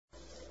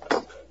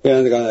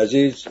بینندگان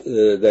عزیز،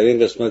 در این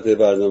قسمت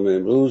برنامه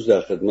امروز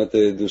در خدمت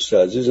دوست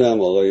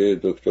عزیزم آقای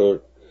دکتر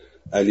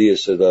علی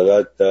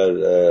صدارت در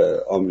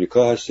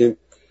آمریکا هستیم.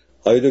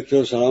 آقای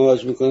دکتر سلام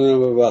عرض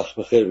میکنم و وقت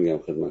بخیر میگم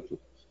خدمتتون.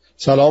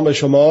 سلام به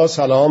شما،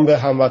 سلام به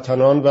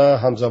هموطنان و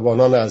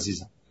همزبانان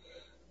عزیزم.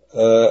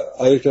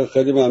 آقای دکتر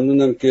خیلی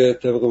ممنونم که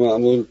طبق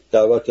معمول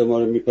دعوت ما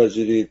رو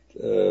میپذیرید.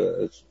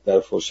 در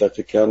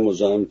فرصت کم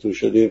مزاحمتون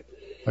شدیم.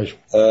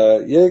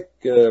 یک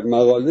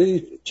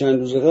مقاله چند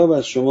روز قبل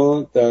از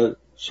شما در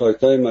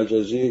سایت‌های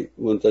مجازی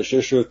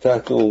منتشر شد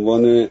تحت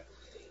عنوان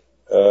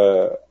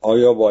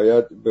آیا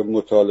باید به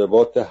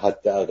مطالبات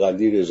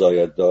حداقلی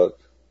رضایت داد.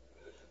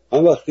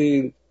 من وقتی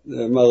این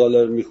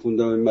مقاله رو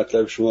میخوندم، این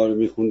مطلب شما رو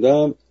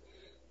میخوندم،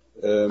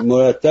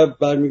 مرتب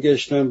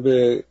برمیگشتم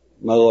به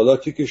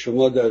مقالاتی که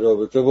شما در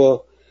رابطه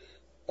با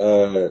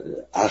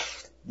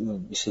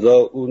مثلا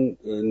اون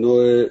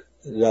نوع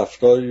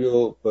رفتاری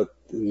و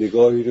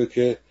نگاهی رو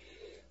که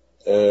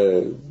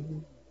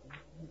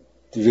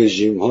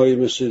رژیم های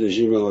مثل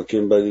رژیم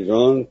حاکم بر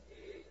ایران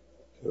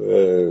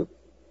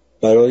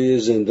برای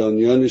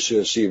زندانیان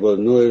سیاسی، با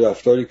نوع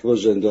رفتاری که با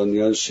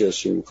زندانیان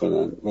سیاسی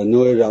میکنن و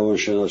نوع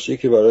روانشناسی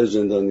که برای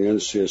زندانیان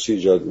سیاسی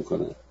ایجاد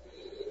میکنن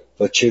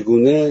و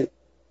چگونه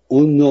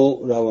اون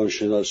نوع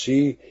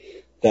روانشناسی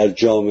در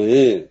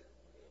جامعه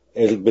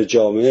به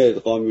جامعه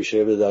ادغام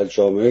میشه و در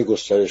جامعه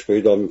گسترش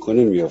پیدا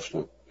میکنه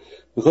میافتم.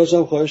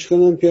 میخواستم خواهش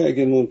کنم که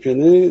اگه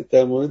ممکنه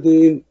در مورد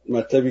این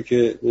مطلبی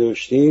که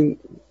نوشتین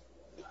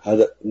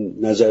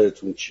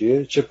نظرتون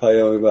چیه، چه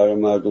پیامی برای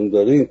مردم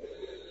دارین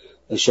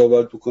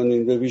صحبت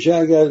بکنین. به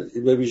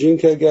ویژه این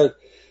که اگر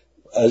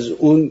از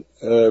اون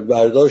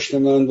برداشت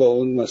من با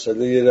اون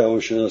مسئله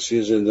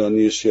روانشناسی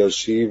زندانی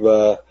سیاسی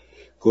و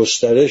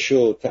گسترش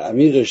و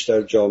تعمیقش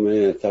در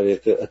جامعه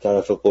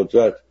طرف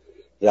قدرت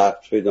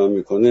ربط پیدا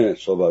میکنه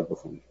صحبت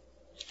بکنیم.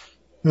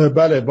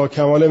 بله، با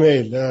کمال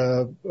میل.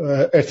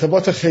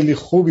 ارتباط خیلی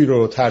خوبی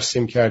رو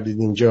ترسیم کردید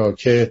اینجا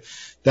که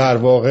در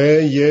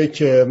واقع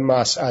یک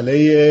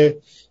مسئله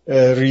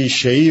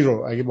ریشه‌ای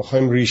رو اگه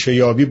بخوایم ریشه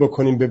یابی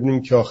بکنیم،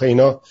 ببینیم که آخه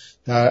اینا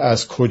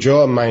از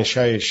کجا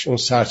منشأش، اون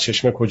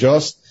سرچشمه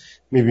کجاست،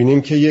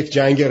 میبینیم که یک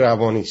جنگ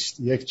روانی است.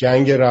 یک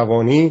جنگ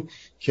روانی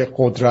که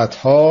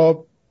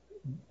قدرت‌ها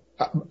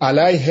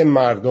علیه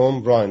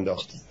مردم راه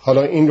انداختن.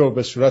 حالا این رو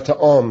به صورت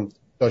عام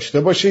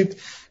داشته باشید.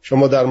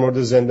 شما در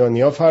مورد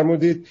زندانی‌ها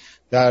فرمودید،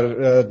 در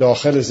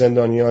داخل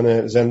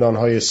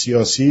زندان‌های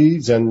سیاسی،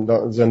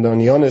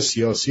 زندانیان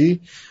سیاسی،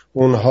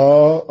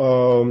 اونها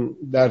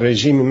در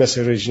رژیمی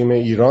مثل رژیم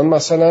ایران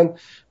مثلا،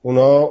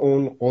 اونها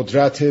اون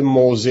قدرت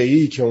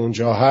موضعی که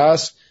اونجا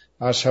هست،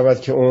 هر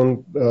شود که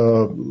اون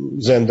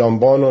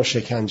زندانبان و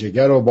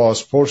شکنجهگر و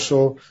بازپرس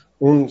و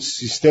اون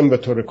سیستم به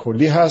طور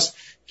کلی هست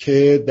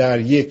که در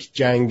یک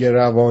جنگ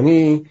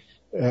روانی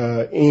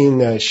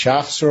این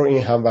شخص رو،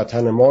 این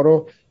هموطن ما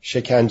رو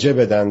شکنجه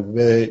بدن،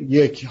 به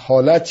یک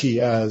حالتی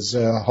از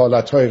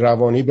حالتهای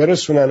روانی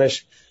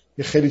برسوننش.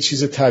 یه خیلی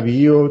چیز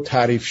طبیعی و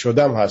تعریف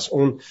شدم هست.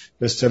 اون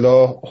به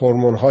اصطلاح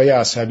هورمون‌های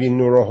عصبی،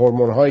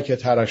 نوروهورمون‌هایی که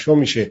ترشح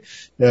میشه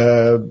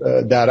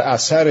در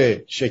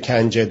اثر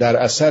شکنجه، در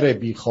اثر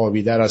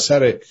بیخوابی، در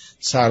اثر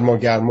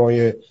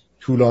سرماگرمای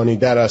طولانی،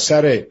 در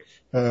اثر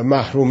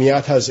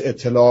محرومیت از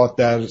اطلاعات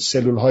در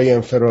سلول‌های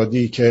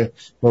انفرادی که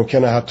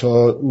ممکنه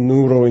حتی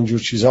نور و اینجور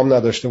چیزام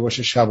نداشته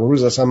باشه، شب و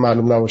روز اصلا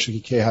معلوم نباشه که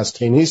کی هست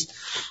کی نیست.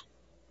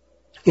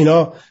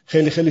 اینا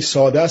خیلی خیلی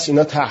ساده است.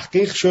 اینا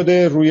تحقیق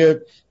شده روی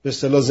به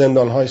اصطلاح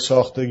زندان‌های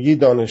ساختگی.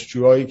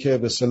 دانشجوهایی که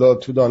به اصطلاح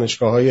تو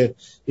دانشگاه‌های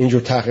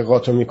اینجور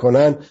تحقیقات رو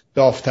میکنن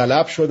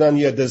داوطلب شدن،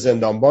 یه عده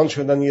زندانبان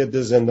شدن، یه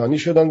عده زندانی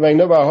شدن و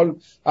اینا به هر حال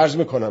عرض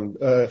میکنم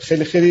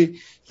خیلی خیلی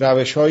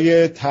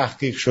روش‌های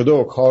تحقیق شده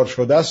و کار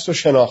شده است و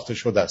شناخته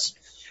شده است.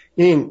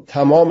 این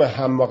تمام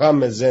هم و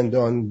غم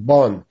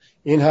زندانبان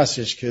این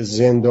هستش که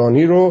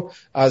زندانی رو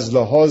از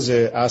لحاظ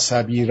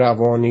عصبی،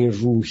 روانی،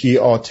 روحی،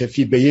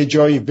 عاطفی به یه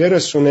جایی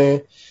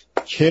برسونه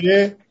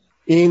که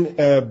این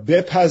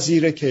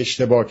بپذیره که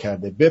اشتباه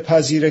کرده،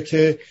 بپذیره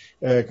که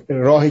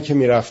راهی که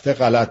میرفته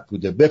غلط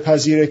بوده،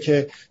 بپذیره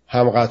که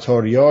هم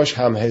قطاریاش،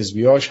 هم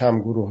حزبیاش،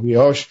 هم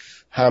گروهیاش،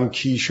 هم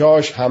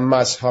کیشاش، هم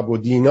مذهب و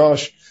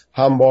دیناش،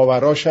 هم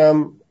باوراش،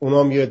 هم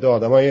اونام یه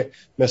آدمای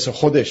مثل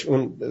خودش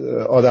اون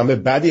آدم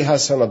بدی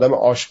هستن، آدم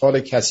آشغال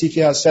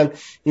کثیفی هستن.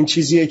 این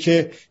چیزیه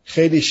که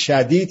خیلی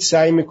شدید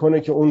سعی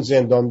میکنه که اون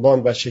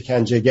زندانبان و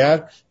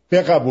شکنجهگر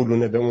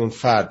بقبولونه به اون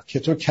فرد که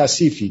تو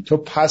کثیفی، تو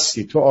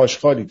پستی، تو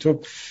آشغالی، تو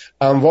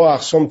انواع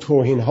اقسام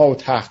توهین‌ها و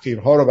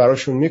تحقیرها رو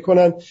براشون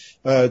میکنن،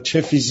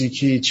 چه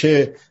فیزیکی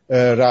چه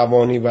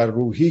روانی و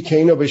روحی، که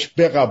اینو بهش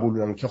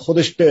بقبولونن که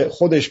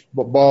خودش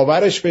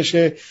باورش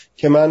بشه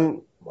که من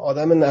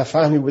آدم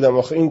نفهمی بودم،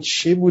 آخه این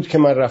چی بود که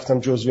من رفتم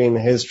جزو این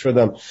حزب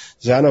شدم،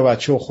 زن و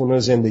بچه و خونه و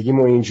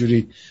زندگیمو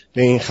اینجوری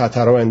به این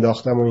خطرها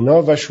انداختم و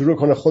اینا، و شروع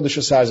کنه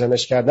خودشو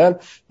سرزنش کردن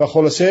و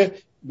خلاصه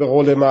به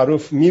قول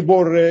معروف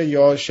میبره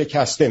یا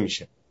شکسته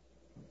میشه.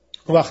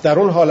 وقت در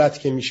اون حالت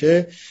که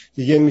میشه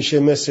دیگه میشه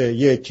مثل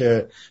یک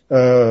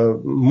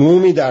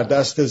مومی در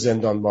دست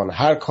زندانبان،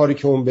 هر کاری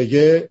که اون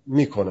بگه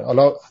میکنه.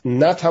 حالا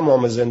نه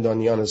تمام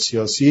زندانیان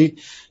سیاسی،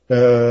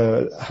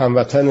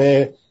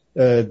 هموطن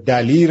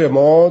دلیر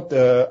ما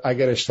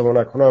اگر اشتباه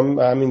نکنم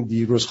همین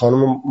دیروز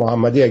خانم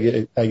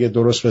محمدی اگه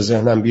درست به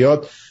ذهنم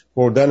بیاد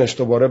بردنش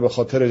دوباره به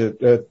خاطر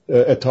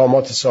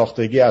اتهامات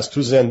ساختگی از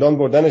تو زندان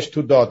بردنش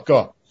تو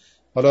دادگاه.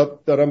 حالا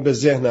دارم به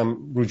ذهنم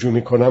رجوع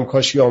میکنم،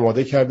 کاشی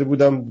آماده کرده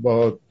بودم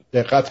با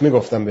دقت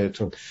میگفتم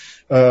بهتون.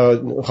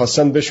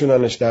 خواستن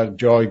بشوننش در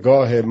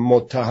جایگاه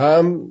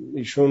متهم،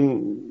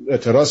 ایشون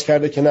اعتراض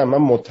کرده که نه من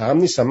متهم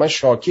نیستم، من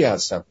شاکی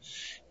هستم.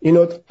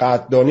 اینو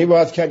قدردانی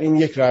باید کرد. این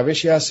یک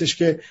روشی هستش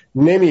که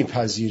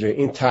نمیپذیره،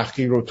 این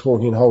تحقیر و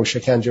توهین ها و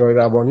شکنجه های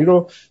روانی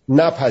رو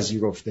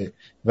نپذیرفته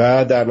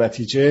و در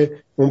نتیجه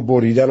اون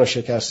بریدن و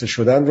شکسته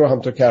شدن رو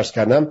همونطور که عرض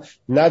کردم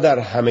نه در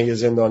همه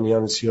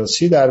زندانیان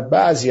سیاسی، در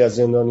بعضی از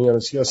زندانیان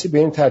سیاسی به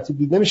این ترتیب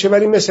دیده میشه،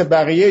 ولی مثل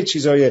بقیه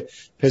چیزای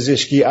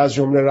پزشکی از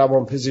جمله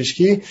روان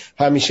پزشکی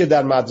همیشه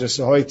در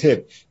مدرسه های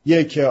طب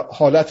یک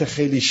حالت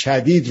خیلی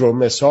شدید رو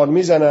مثال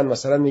میزنن،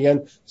 مثلا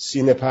میگن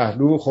سینه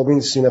پهلو. خب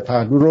این سینه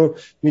پهلو رو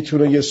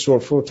میتونه یه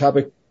سرفه و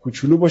تب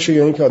کوچولو باشه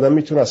یا اینکه آدم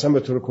میتونه اصلا به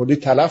طور کلی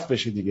تلف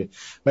بشه دیگه،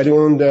 ولی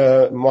اون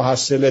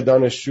محصل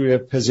دانشجوی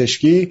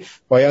پزشکی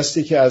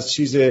بایستی که از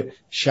چیز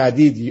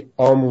شدیدی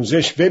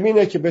آموزش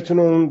ببینه که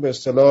بتونه اون به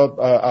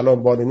اصطلاح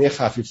علائم بالینی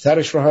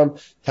خفیفترش رو هم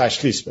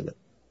تشخیص بده.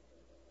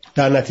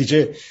 در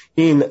نتیجه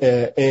این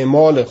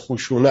اعمال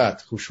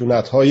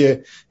خشونت‌های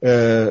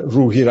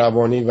روحی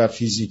روانی و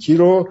فیزیکی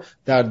رو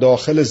در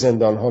داخل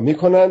زندان‌ها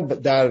میکنن.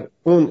 در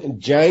اون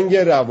جنگ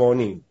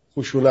روانی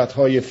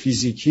خشونت‌های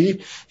فیزیکی،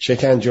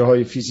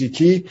 شکنجه‌های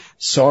فیزیکی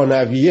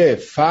ثانویه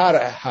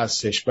فرع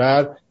هستش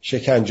بر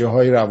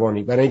شکنجه‌های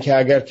روانی، برای اینکه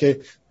اگر که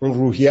اون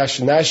روحیش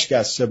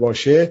نشکسته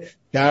باشه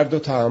درد رو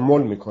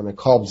تحمل میکنه،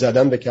 کاب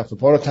زدن به کف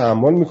پا رو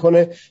تحمل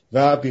میکنه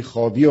و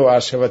بیخوابی و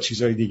عرشه و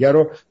چیزهای دیگر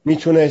رو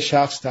میتونه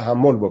شخص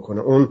تحمل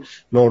بکنه. اون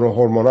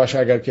نوروهورموناش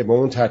اگر که به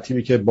اون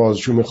ترتیبی که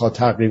بازجو میخواد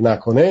تغییر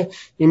نکنه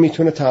این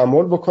میتونه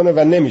تحمل بکنه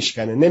و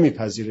نمیشکنه،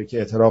 نمیپذیره که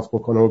اعتراف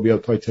بکنه و بیاد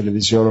پای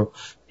تلویزیون و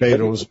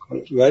غیره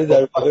کنه. ولی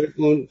در واقع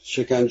اون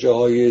شکنجه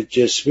های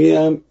جسمی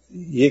هم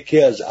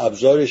یکی از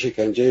ابزار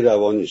شکنجه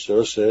روانی است،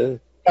 درسته؟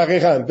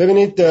 دقیقاً.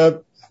 ببینید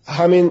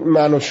همین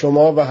من و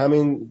شما و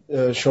همین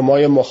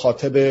شمای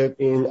مخاطب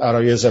این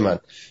عرایض من،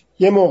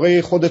 یه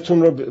موقعی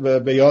خودتون رو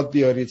به یاد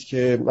بیارید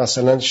که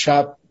مثلا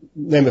شب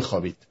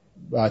نمیخوابید،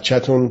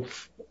 بچه‌تون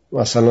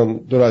مثلا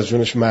دور از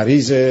جونش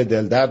مریضه،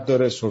 دل درد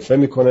داره، سرفه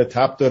میکنه،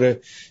 تب داره،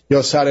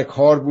 یا سر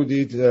کار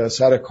بودید،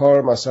 سر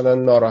کار مثلا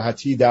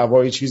ناراحتی،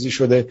 دعوایی چیزی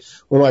شده،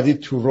 اومدید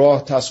تو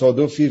راه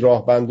تصادفی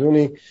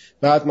راهبندونی،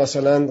 بعد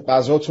مثلا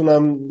غذاتون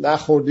هم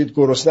نخوردید،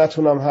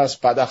 گرسنه‌تون هم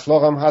هست، بد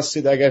اخلاق هم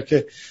هستید، اگر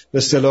که به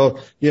اصطلاح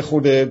یه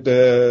خورده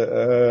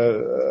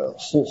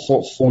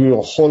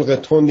خلق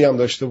تندی هم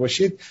داشته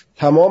باشید،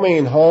 تمام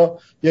اینها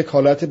یک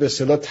حالت به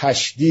اصطلاح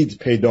تشدید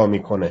پیدا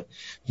میکنه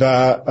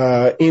و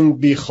این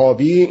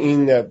بیخوابی،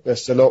 این به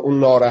اصطلاح اون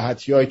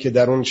ناراحتیایی که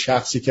در اون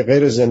شخصی که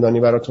غیر زندانی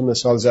براتون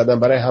مثال زدم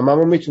برای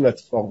هممون میتونه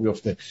اتفاق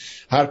بیفته.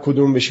 هر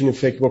کدوم بشینیم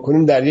فکر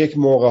بکنیم در یک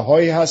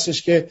موقع‌هایی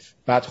هستش که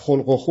بد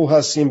خلق و خو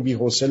هستیم،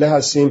 بی‌حوصله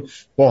هستیم،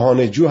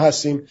 بهانه‌جو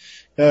هستیم.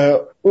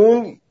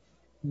 اون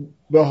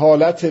به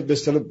حالت به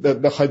اصطلاح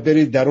بخواید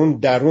برید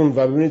درون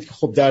و ببینید که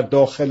خب در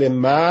داخل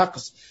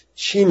مغز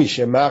چی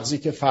میشه، مغزی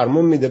که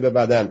فرمون میده به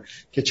بدن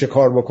که چه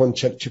کار بکن،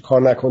 چه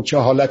کار نکن، چه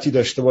حالتی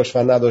داشته باش و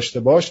نداشته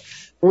باش،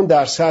 اون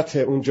در سطح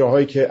اون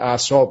جاهایی که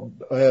اعصاب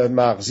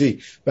مغزی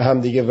به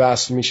هم دیگه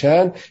وصل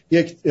میشن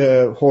یک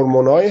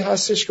هورمونایی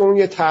هستش که اون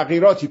یه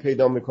تغییراتی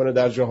پیدا میکنه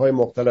در جاهای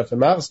مختلف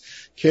مغز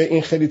که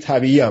این خیلی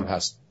طبیعی هم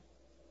هست.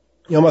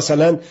 یا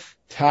مثلا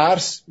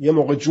ترس، یه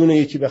موقع جون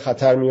یکی به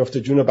خطر میفته،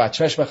 جون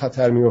بچهش به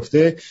خطر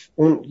میفته،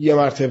 اون یه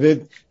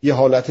مرتبه یه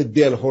حالت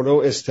دلهره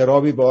و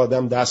اضطرابی به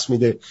آدم دست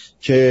میده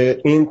که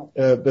این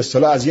به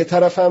اصطلاح از یه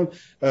طرف هم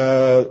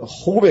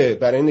خوبه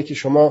برای اینه که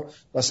شما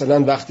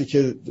مثلا وقتی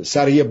که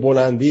سر یه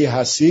بلندی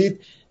هستید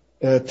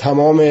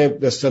تمام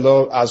به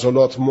اصطلاح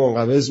عضلات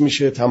منقبض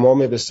میشه،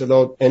 تمام به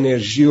اصطلاح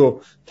انرژی و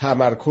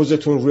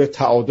تمرکزتون روی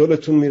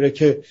تعادلتون میره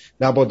که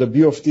نباید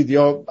بیفتید،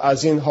 یا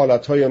از این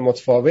حالتهای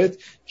متفاوت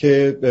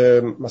که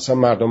مثلا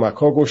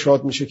مردمک‌ها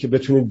گشاد میشه که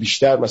بتونید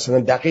بیشتر مثلا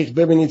دقیق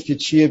ببینید که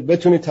چیه،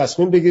 بتونید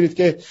تصمیم بگیرید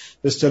که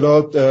به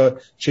اصطلاح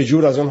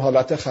چجور از اون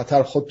حالت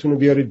خطر خودتون رو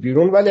بیارید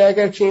بیرون. ولی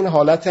اگر که این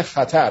حالت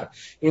خطر،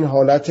 این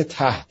حالت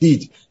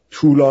تهدید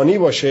طولانی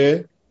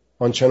باشه،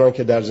 آنچنان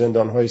که در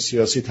زندان‌های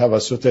سیاسی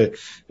توسط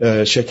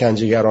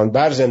شکنجهگران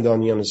بر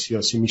زندانیان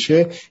سیاسی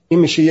میشه، این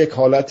میشه یک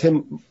حالت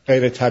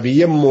غیر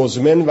طبیعی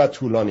مزمن و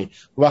طولانی،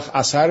 وقت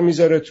اثر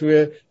میذاره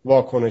توی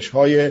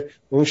واکنش‌های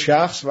اون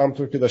شخص و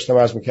همونطور که داشتم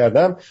عرض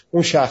می‌کردم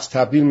اون شخص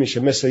تبدیل میشه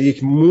مثل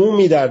یک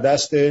مومی در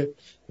دست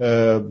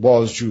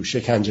بازجو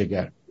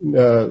شکنجهگر.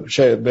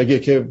 بگه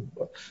که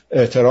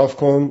اعتراف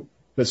کن،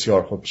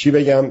 بسیار خوب، چی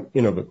بگم؟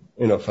 اینو بگو،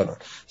 اینا فلان،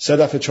 3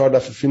 دفعه 4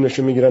 دفعه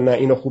فیلمشو میگیرن، نه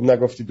اینو خوب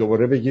نگفتی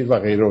دوباره بگیر و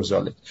غیره و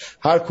ذالک.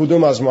 هر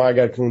کدوم از ما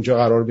اگر که اونجا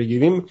قرار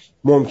بگیریم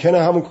ممکنه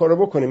همون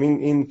کارو بکنیم.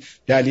 این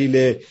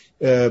دلیل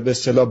به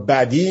اصطلاح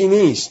بدی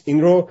نیست.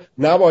 این رو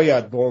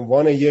نباید به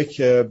عنوان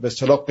یک به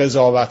اصطلاح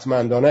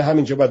قضاوتمندانه،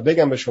 همینجا باید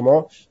بگم به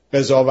شما،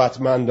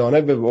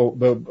 قضاوتمندانه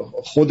به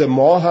خود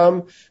ما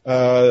هم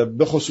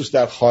به خصوص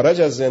در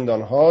خارج از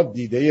زندان ها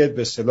دیده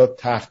به اصطلاح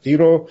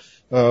تحقیر و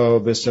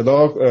به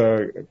اصطلاح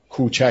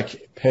کوچک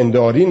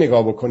پنداری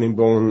نگاه بکنیم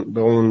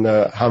به اون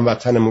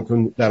هموطنمون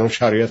که در اون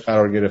شرایط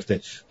قرار گرفته.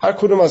 هر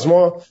کدوم از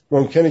ما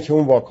ممکنه که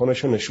اون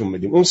واکنش رو نشون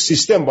بدیم. اون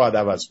سیستم باید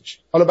عوض بشه.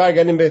 حالا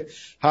برگردیم به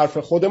حرف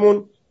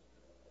خودمون.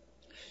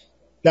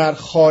 در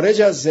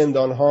خارج از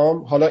زندان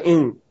ها، حالا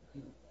این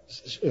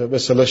به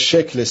اصطلاح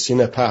شکل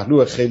سینه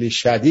پهلو خیلی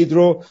شدید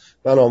رو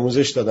من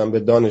آموزش دادم به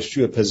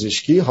دانشجوی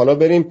پزشکی. حالا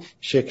بریم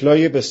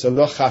شکلای به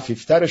اصطلاح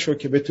خفیفترش رو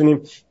که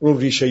بتونیم اون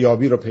ریشه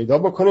یابی رو پیدا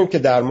بکنیم که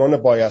درمان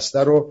بایسته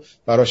رو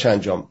براش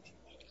انجام بدیم.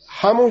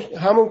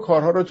 همون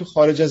کارها رو تو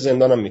خارج از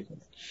زندان هم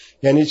میکنیم.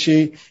 یعنی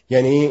چی؟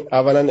 یعنی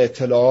اولا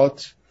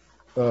اطلاعات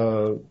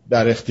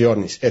در اختیار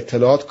نیست،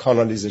 اطلاعات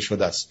کانالیزه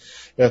شده است،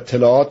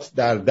 اطلاعات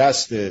در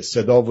دست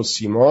صدا و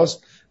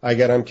سیماست.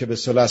 اگرم که به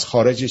اصطلاح از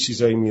خارج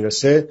چیزایی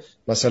میرسه،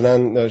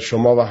 مثلا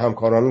شما و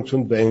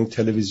همکارانتون به این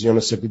تلویزیون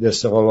سپید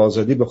استقلال و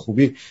آزادی به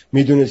خوبی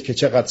میدونید که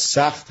چقدر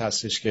سخت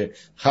هستش که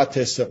خط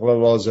استقلال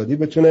و آزادی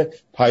بتونه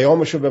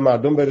پیامشو به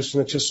مردم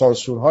برسونه، چه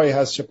سانسورهایی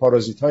هست، چه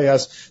پارازیتایی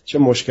هست، چه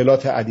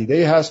مشکلات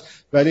عدیده‌ای هست.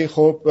 ولی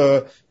خب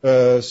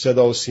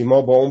صدا و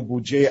سیما با اون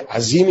بودجه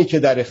عظیمی که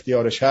در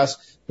اختیارش هست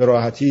به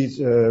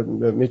راحتی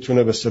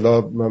میتونه به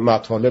اصطلاح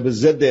مطالب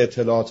ضد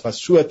اطلاعات و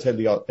سوء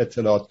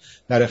اطلاعات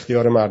در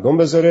اختیار مردم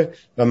بذاره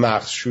و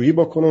مغزشویی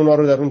بکنه اونا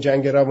رو در اون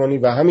جنگ روانی.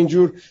 و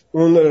همینجور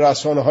اون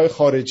رسانه‌های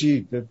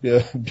خارجی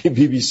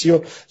بی بی سی و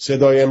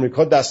صدای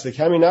امریکا دست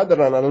کمی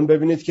ندارن. الان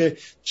ببینید که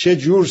چه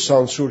جور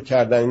سانسور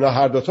کردن اینا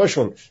هر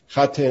دوتاشون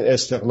خط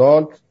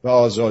استقلال و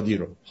آزادی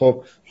رو.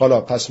 خب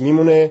حالا پس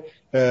میمونه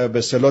به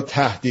اصطلاح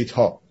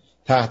تهدیدها.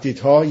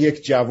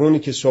 یک جوونی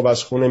که صبح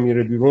از خونه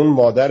میره بیرون،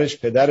 مادرش،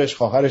 پدرش،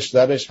 خواهرش،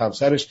 زنش،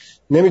 همسرش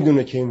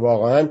نمیدونه که این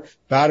واقعا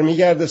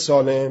برمیگرده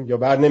سالم یا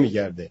بر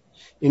نمیگرده.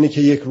 اینه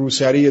که یک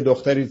روسری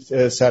دختری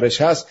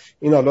سرش هست،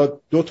 این حالا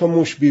 2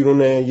 موش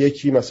بیرونه،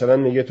 یکی مثلا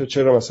میگه تو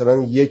چرا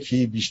مثلا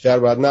یکی بیشتر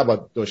باید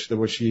داشته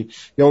باشی،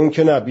 یا اون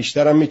که نه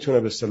بیشتر هم میتونه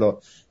به اصطلاح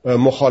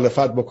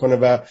مخالفت بکنه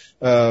و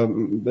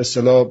به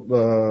اصطلاح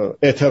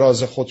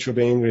اعتراض خودشو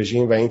به این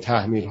رژیم و این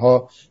تحمیل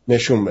ها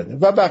نشون بده.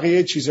 و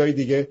بقیه چیزهای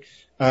دیگه،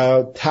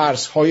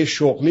 ترس های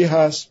شغلی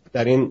هست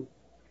در این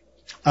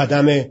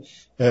عدم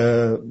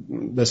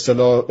به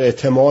اصطلاح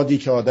اعتمادی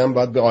که آدم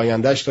باید به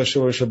آیندهش داشته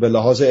باشه، به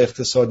لحاظ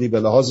اقتصادی، به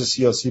لحاظ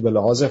سیاسی، به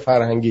لحاظ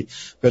فرهنگی،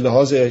 به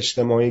لحاظ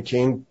اجتماعی، که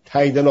این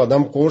تایید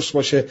آدم قرص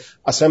باشه.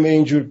 اصلا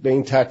به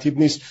این ترتیب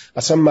نیست.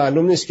 اصلا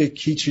معلوم نیست که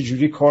کی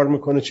چجوری کار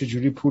میکنه،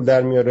 چجوری پول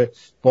در میاره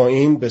با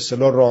این به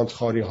اصطلاح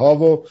راندخاری ها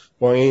و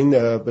با این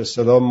به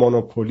اصطلاح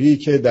مونوپولی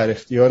که در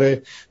اختیار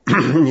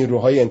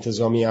نیروهای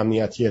انتظامی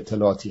امنیتی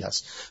اطلاعاتی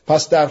هست.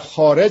 پس در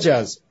خارج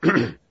از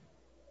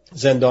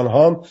زندان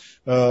ها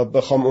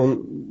بخوام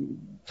اون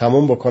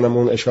تموم بکنم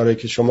اون اشاره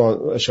که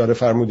شما اشاره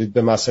فرمودید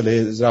به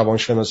مسئله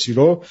روانشناسی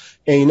رو،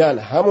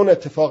 عیناً همون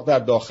اتفاق در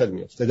داخل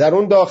میفته.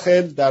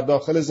 در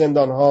داخل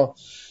زندان ها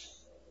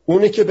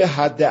اونی که به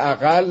حد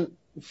اقل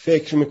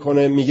فکر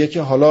میکنه میگه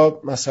که حالا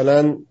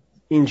مثلا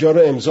اینجا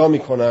رو امضا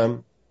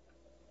میکنم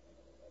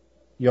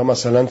یا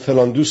مثلا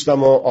فلان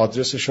دوستم و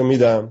آدرسش رو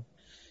میدم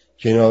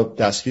که اینا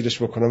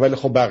دستگیرش میکنم، ولی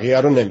خب بقیه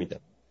رو نمیدم.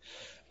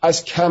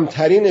 از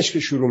کمترینش که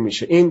شروع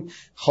میشه. این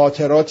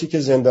خاطراتی که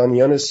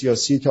زندانیان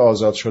سیاسی که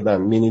آزاد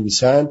شدن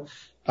مینویسن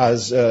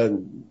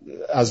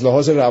از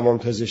لحاظ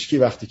روانپزشکی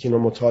وقتی که اینو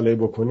مطالعه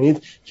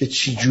بکنید که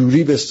چی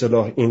جوری به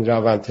اصطلاح این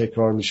روند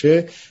تکرار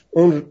میشه،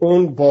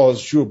 اون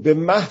بازجو به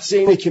محض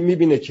اینه که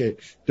میبینه که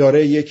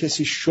داره یه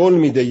کسی شل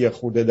میده یه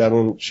خورده در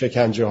اون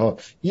شکنجه ها،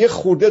 یه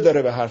خورده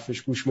داره به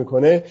حرفش گوش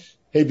میکنه،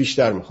 هی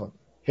بیشتر میخواد،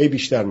 هی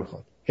بیشتر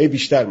میخواد، هی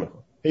بیشتر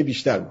میخواد، هی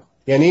بیشتر میخواد.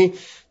 یعنی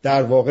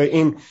در واقع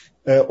این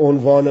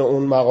عنوان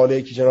اون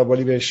مقاله‌ای که جناب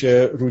عالی بهش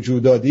رجوع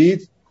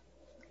دادید،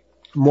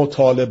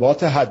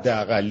 مطالبات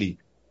حداقلی.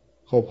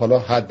 خب حالا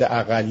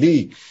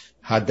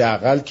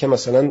حداقل که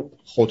مثلا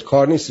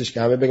خودکار نیستش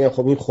که همه بگن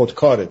خب این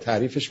خودکاره،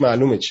 تعریفش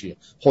معلومه چیه.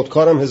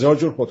 خودکارم 1000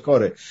 جور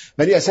خودکاره،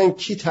 ولی اصلا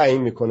کی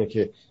تعیین میکنه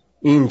که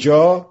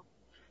اینجا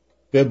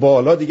به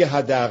بالا دیگه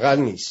حداقل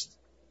نیست؟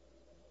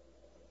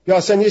 یا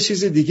اصلا یه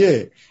چیز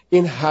دیگه،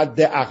 این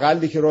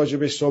حداقلی که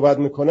راجبش صحبت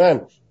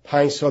میکنن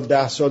 5 سال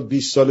 10 سال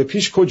 20 سال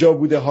پیش کجا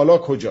بوده، حالا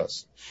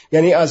کجاست؟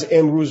 یعنی از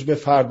امروز به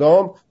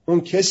فردام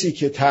اون کسی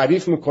که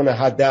تعریف میکنه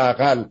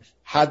حداقل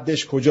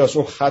حدش کجاست،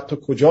 اون خط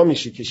کجا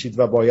میشه کشید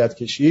و باید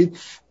کشید،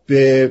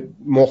 به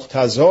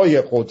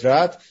مقتضای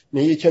قدرت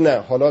میگه که نه،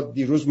 حالا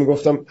دیروز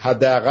میگفتم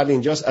حداقل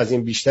اینجاست، از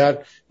این بیشتر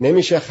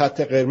نمیشه،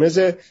 خط قرمز،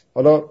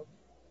 حالا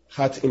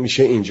خط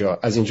میشه اینجا،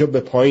 از اینجا به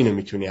پایین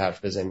میتونی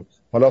حرف بزنی،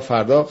 حالا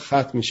فردا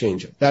خط میشه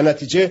اینجا. در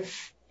نتیجه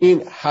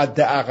این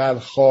حداقل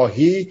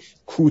خواهی،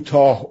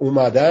 کوتاه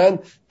اومدن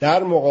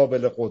در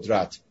مقابل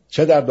قدرت،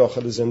 چه در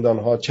داخل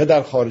زندانها، چه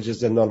در خارج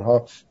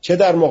زندانها، چه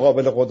در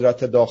مقابل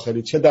قدرت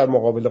داخلی، چه در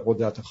مقابل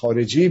قدرت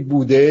خارجی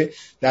بوده،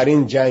 در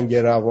این جنگ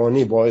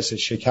روانی باعث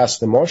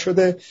شکست ما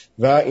شده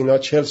و اینا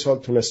 40 سال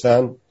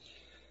تونستن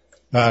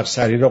بر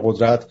سریر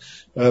قدرت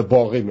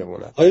باقی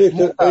میمونن.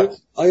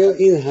 آیا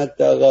این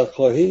حداقل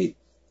خواهی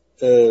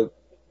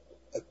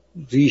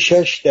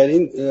ریشش در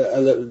این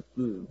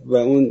و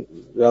اون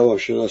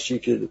روانشناسی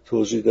که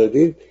توضیح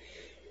دادین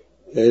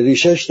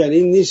ریشش در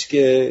این نیست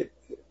که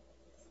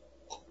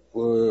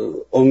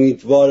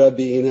امیدوار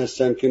به این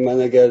هستم که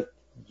من اگر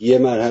یه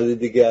مرحله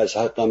دیگه از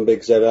حقم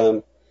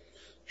بگذرم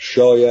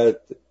شاید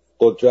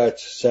قدرت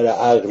سر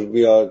عقل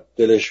بیاد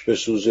دلش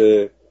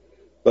بسوزه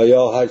و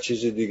یا هر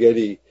چیز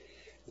دیگری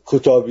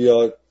کوتاه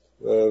بیاد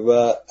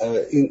و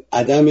این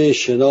عدم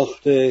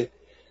شناخت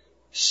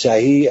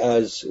صحیح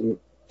از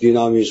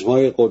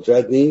دینامیزم‌های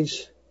قدرت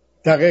نیست؟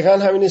 دقیقاً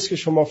همین است که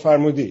شما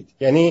فرمودید.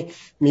 یعنی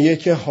میگه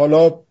که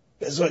حالا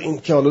بذار این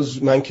که حالا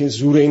من که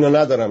زور اینو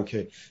ندارم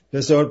که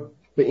بذار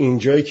به این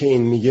جایی که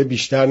این میگه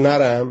بیشتر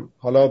نرم،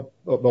 حالا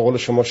به قول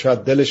شما شاید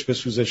دلش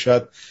بسوزه،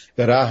 شاید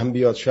به رحم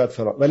بیاد، شاید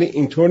فلان، ولی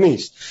اینطور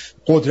نیست.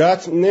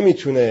 قدرت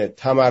نمیتونه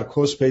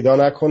تمرکز پیدا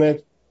نکنه،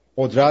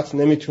 قدرت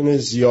نمیتونه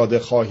زیاده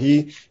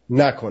خواهی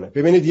نکنه.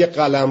 ببینید یه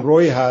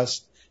قلمرویی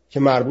هست که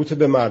مربوط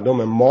به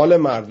مردم، مال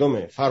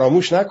مردمه.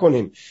 فراموش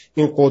نکنیم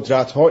این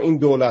قدرت ها، این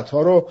دولت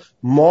ها رو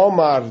ما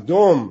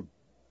مردم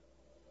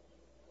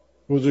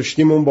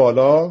گذاشتیم اون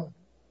بالا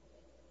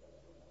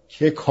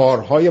که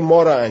کارهای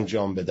ما رو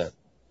انجام بدن،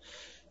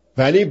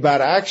 ولی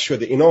برعکس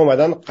شده. اینا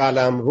اومدن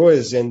قلمرو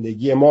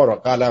زندگی ما رو،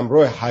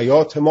 قلمرو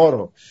حیات ما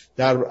رو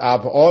در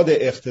ابعاد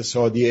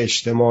اقتصادی،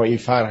 اجتماعی،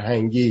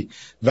 فرهنگی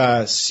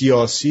و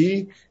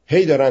سیاسی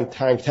هی دارن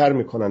تنگتر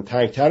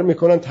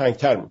میکنن.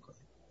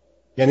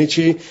 یعنی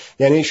چی؟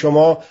 یعنی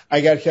شما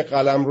اگر که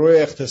قلمرو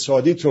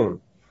اقتصادیتون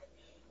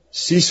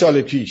 30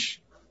 سال پیش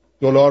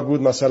دلار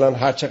بود مثلا،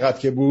 هر چقدر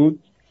که بود،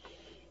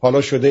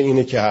 حالا شده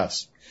اینه که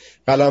هست.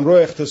 قلمرو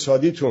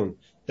اقتصادیتون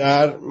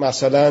در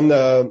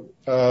مثلا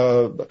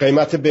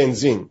قیمت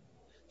بنزین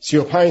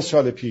 35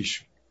 سال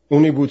پیش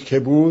اونی بود که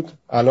بود،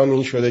 الان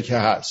این شده که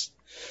هست.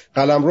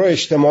 قلمرو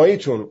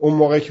اجتماعیتون اون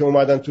موقع که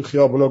اومدن تو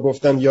خیابونا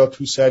گفتن یا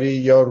توسری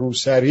یا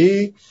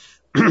روسری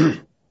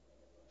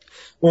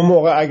اون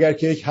موقع اگر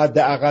که یک حد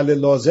اقل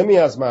لازمی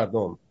از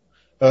مردم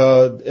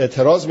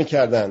اعتراض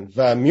میکردن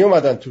و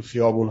میومدن تو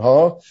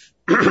خیابونها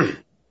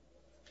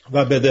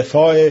و به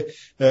دفاع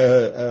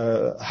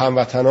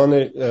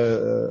هموطنان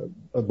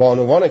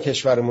بانوان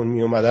کشورمون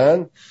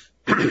میومدن،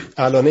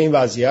 الان این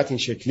وضعیت این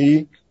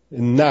شکلی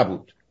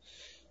نبود.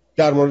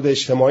 در مورد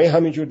اجتماعی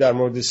همینجور، در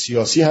مورد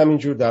سیاسی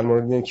همینجور، در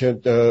مورد اینکه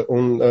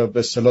اون به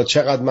اصطلاح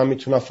چقدر من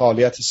میتونم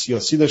فعالیت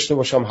سیاسی داشته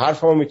باشم،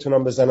 حرفمو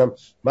میتونم بزنم.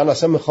 من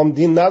اصلا میخوام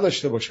دین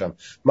نداشته باشم،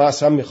 من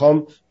اصلا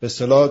میخوام به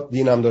اصطلاح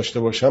دینم داشته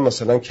باشم،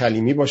 مثلا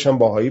کلیمی باشم،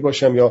 باهایی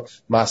باشم، یا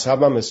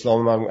مذهبم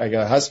اسلامم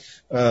اگر هست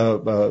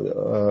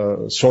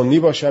سنی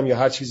باشم یا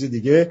هر چیز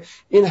دیگه.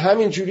 این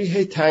همینجوری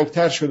هی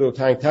تنگتر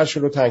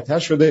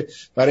شده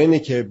برای اینه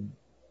که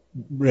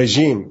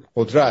رژیم،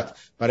 قدرت،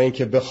 برای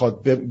اینکه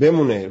بخواد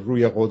بمونه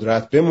روی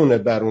قدرت، بمونه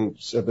بر اون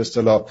به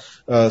اصطلاح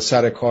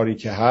سر کاری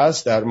که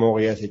هست، در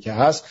موقعیتی که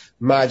هست،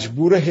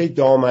 مجبوره هی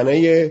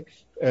دامنه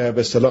به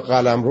اصطلاح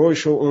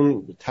قلمروش و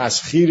اون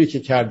تسخیری که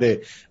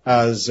کرده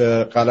از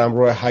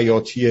قلمرو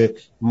حیاتی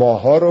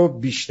ماها رو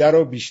بیشتر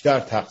و بیشتر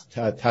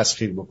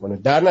تسخیر بکنه.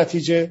 در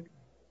نتیجه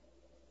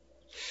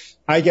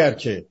اگر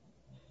که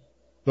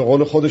به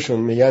قول خودشون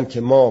میگن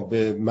که ما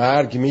به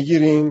مرگ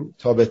میگیریم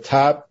تا به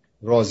تب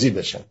راضی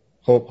بشن،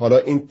 خب حالا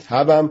این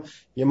تبم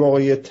یه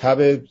موقع یه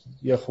تب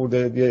یه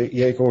خورده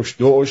یک اوش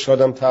دو اوش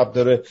آدم تب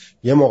داره،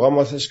 یه موقع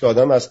واسش که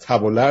آدم از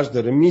تب و لرز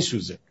داره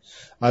میسوزه.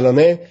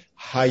 الان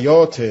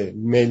حیات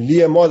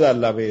ملی ما در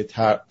لبه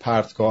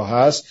پرتگاه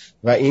هست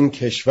و این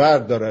کشور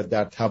داره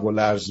در تب و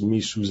لرز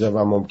میسوزه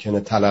و ممکنه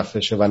تلف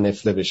بشه و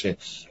نفله بشه.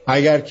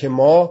 اگر که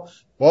ما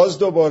باز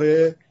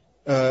دوباره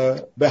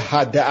به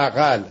حد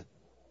اقل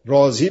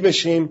راضی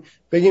بشیم،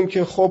 بگیم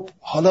که خب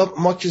حالا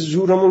ما که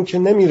زورمون که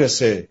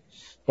نمیرسه،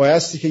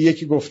 بایستی که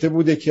یکی گفته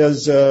بوده که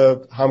از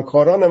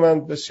همکاران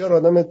من بسیار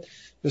آدم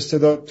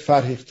استعداد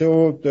فرهیخته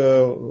و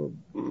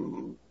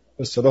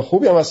استعداد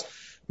خوبی هم هست،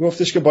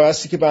 گفتش که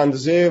بایستی که به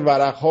اندازه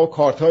ورق‌ها و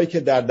کارت‌هایی که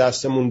در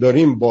دستمون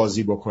داریم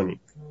بازی بکنیم.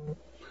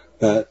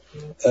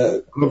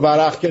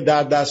 ورق که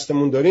در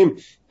دستمون داریم،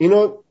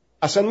 اینو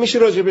اصلا میشه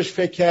راجبش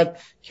فکر کرد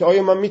که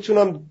آیا من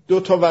میتونم 2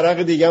 تا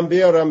ورق دیگه هم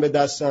بیارم به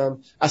دستم؟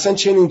 اصلا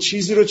چنین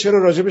چیزی رو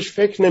چرا راجبش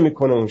فکر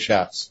نمیکنه اون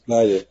شخص؟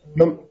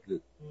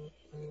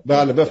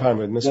 بله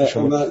بفرمایید. مثل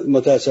شما من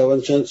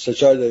متاسفانه چون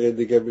 3-4 دقیقه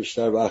دیگه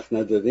بیشتر وقت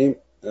نداریم،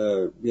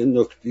 یه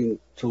نکته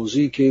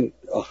توضیحی که این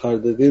آخر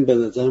دادین به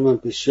نظر من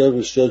بسیار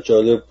بسیار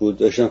جالب بود.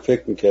 داشتم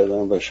فکر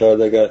میکردم و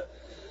شاید اگر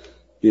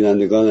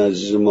بینندگان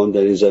عزیز ما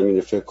در این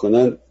زمینه فکر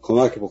کنن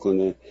کمک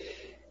بکنه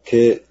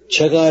که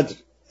چقدر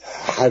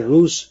هر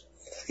روز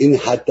این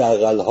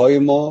حداقل‌های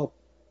ما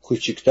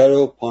کوچکتر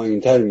و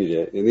پایینتر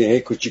میره، یعنی هی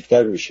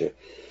کوچکتر میشه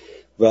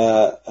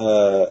و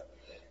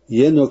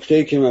یه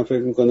نکته‌ای که من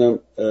فکر میکنم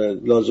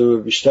لازمه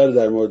بیشتر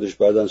در موردش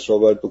بعداً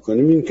صحبت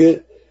بکنیم این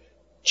که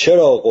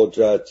چرا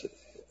قدرت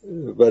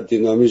و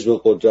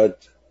دینامیزم قدرت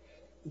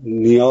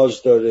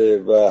نیاز داره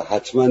و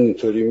حتما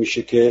اینطوری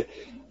میشه که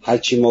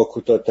هرچی ما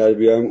کوتاه‌تر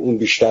بیایم اون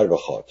بیشتر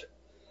بخواد.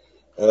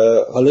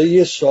 حالا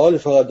یه سوال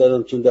فقط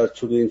دارم چون در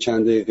طول این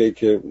چند دقیقه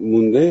که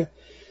مونده،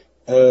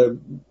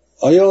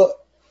 آیا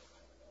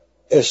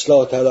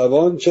اصلاح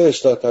طلبان چه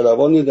اصلاح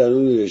طلبانی در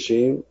اون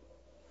رژیم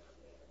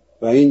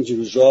و این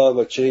روزها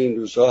و چه این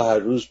روزها هر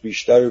روز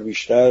بیشتر و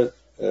بیشتر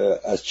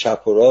از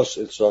چپ و راست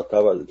اصلاح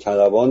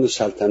طلبان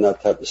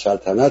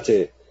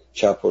سلطنت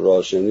چپ و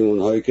راست، یعنی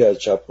اونهایی که از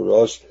چپ و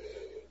راست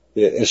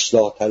به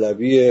اصلاح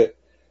طلبی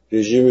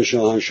رژیم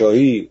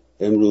شاهنشاهی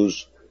امروز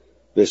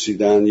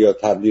رسیدن یا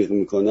تبلیغ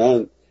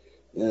میکنن،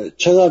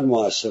 چقدر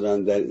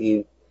مؤثرن در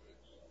این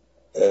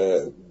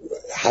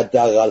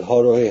حداقل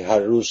ها رو هر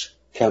روز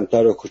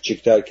کمتر و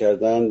کوچکتر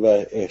کردن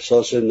و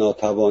احساس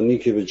ناتوانی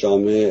که به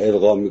جامعه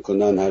القا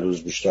میکنن هر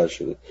روز بیشتر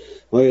شده.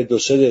 ما یه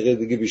 2-3 دقیقه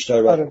دیگه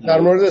بیشتر در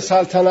مورد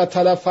سلطنت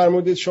طلب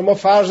فرمودید. شما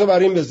فرض بر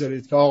این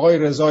بذارید که آقای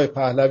رضای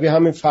پهلوی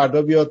همین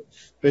فردا بیاد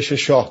بشه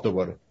شاه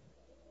دوباره،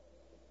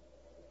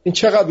 این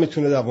چقدر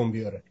میتونه دوام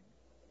بیاره؟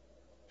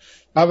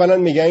 اولا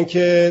میگن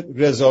که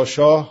رضا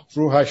شاه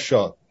روحش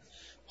شاد.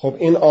 خب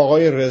این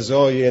آقای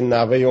رضای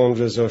نوه اون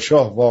رضا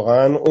شاه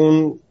واقعا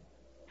اون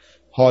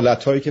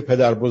حالتهایی که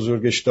پدر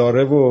بزرگش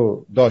داره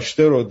و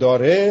داشته رو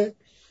داره،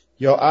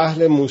 یا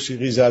اهل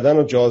موسیقی زدن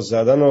و جاز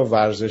زدن و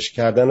ورزش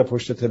کردن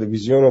پشت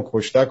تلویزیون و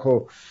پشتک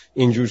و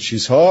اینجور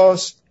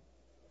چیزهاست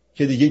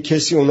که دیگه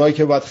کسی اونایی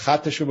که باید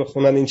خطشو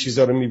بخونن این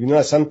چیزها رو میبینن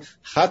اصلا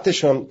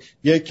خطشون.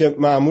 یک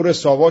مأمور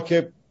ساوا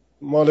که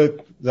مال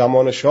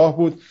زمان شاه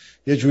بود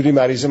یه جوری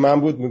مریض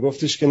من بود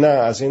میگفتش که نه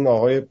از این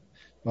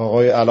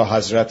آقای اعلی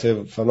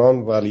حضرت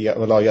فلان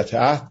ولایت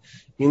عهد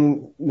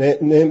این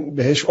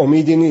بهش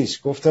امیدی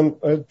نیست. گفتم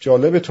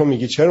جالبه تو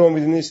میگی چرا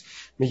امیدی نیست؟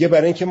 میگه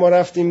برای اینکه ما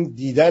رفتیم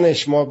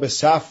دیدنش، ما به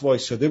صف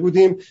وایساده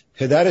بودیم،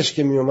 پدرش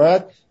که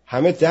میومد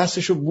همه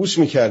دستشو بوس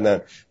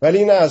میکردن ولی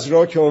این از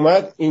راه که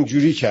اومد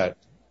اینجوری کرد.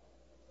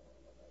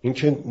 این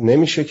که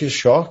نمیشه که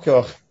شاه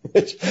که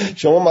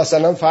شما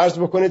مثلا فرض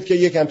بکنید که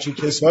یک همچین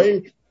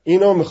کسایی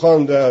اینو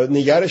میخوان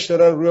نگرش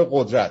دارن روی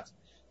قدرت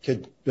که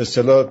به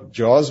اصطلاح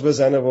جاز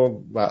بزنه و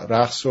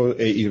رقص و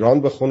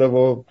ایران بخونه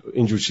و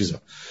اینجور چیزا.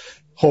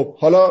 خب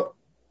حالا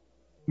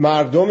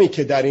مردمی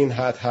که در این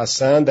حد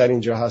هستن، در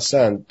اینجا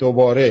هستن،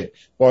 دوباره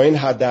با این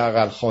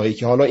حداقل خواهی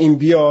که حالا این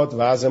بیاد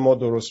وضع ما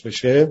درست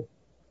بشه،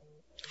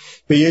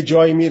 به یه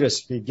جایی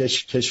میرسه که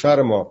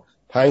کشور ما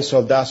 5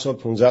 سال 10 سال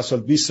 15 سال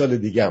 20 سال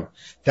دیگم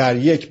در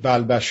یک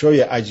بلبشوی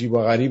عجیب و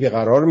غریبی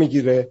قرار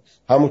میگیره.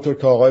 همونطور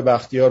که آقای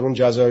بختیار اون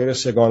جزایر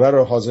سگانه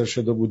رو حاضر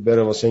شده بود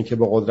بره واسه اینکه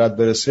به قدرت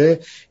برسه،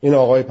 این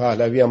آقای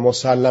پهلوی هم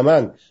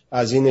مسلماً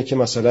از اینه که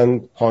مثلا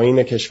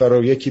پایین کشور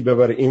رو یکی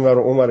ببره اینور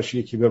و اونورش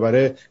یکی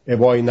ببره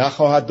ابایی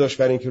نخواهد داشت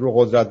برای اینکه رو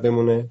قدرت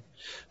بمونه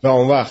و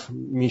اون وقت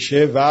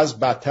میشه وضع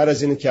بدتر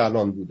از اینه که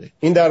الان بوده.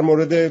 این در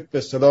مورد به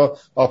اصطلاح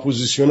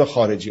اپوزیسیون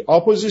خارجی.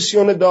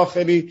 اپوزیسیون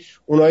داخلی،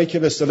 اونایی که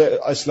به اصطلاح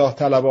اصلاح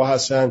طلبها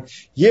هستن،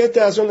 یه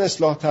عده از اون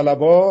اصلاح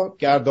طلبها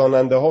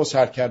گرداننده ها و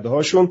سرکرده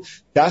هاشون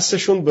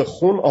دستشون به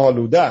خون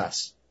آلوده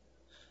است،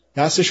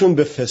 دستشون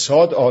به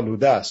فساد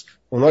آلوده است.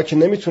 اونا که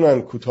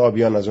نمیتونن کوتاه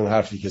بیان از اون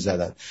حرفی که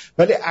زدن،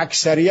 ولی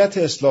اکثریت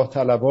اصلاح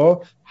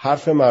طلبها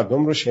حرف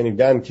مردم رو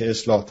شنیدن که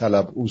اصلاح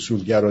طلب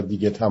اصولگر و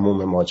دیگه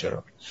تموم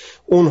ماجرا.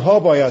 اونها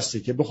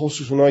بایستی که به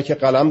خصوص اونایی که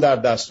قلم در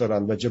دست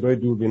دارن و جلوی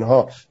دوربین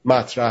ها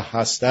مطرح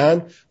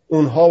هستن،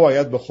 اونها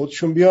باید به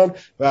خودشون بیان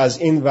و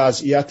از این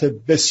وضعیت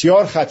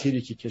بسیار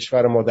خطیری که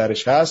کشور ما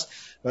درش هست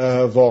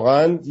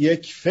واقعا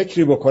یک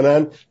فکری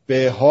بکنن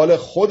به حال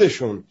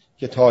خودشون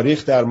که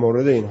تاریخ در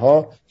مورد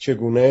اینها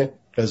چگونه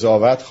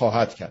قضاوت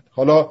خواهد کرد.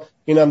 حالا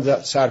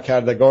اینم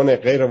سرکردگان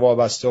غیر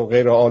وابسته و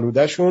غیر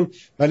آلوده شون،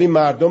 ولی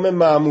مردم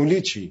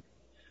معمولی چی؟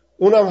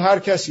 اونم هر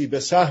کسی به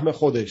سهم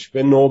خودش،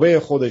 به نوبه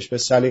خودش، به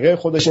سلیقه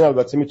خودش. این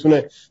البته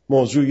میتونه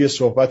موضوع یه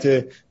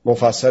صحبت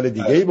مفصل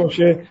دیگه‌ای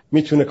باشه،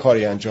 میتونه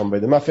کاری انجام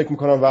بده. من فکر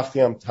میکنم وقتی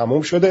هم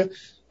تموم شده.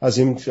 از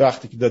این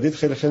وقتی که دادید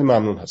خیلی خیلی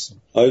ممنون هستم.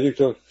 آقای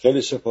دکتر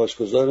خیلی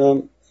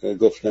سپاسگزارم.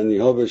 گفتنی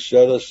ها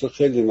بسیار است و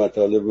خیلی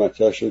مطالب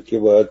مطرح شد که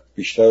باید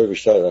بیشتر و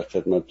بیشتر در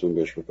خدمتتون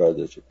بهش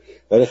بپردازیم.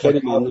 ولی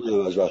خیلی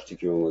ممنونم از وقتی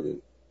که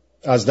اومدید.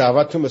 از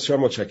دعوتتون بسیار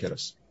متشکرم.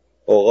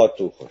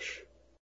 اوقاتتون خوش.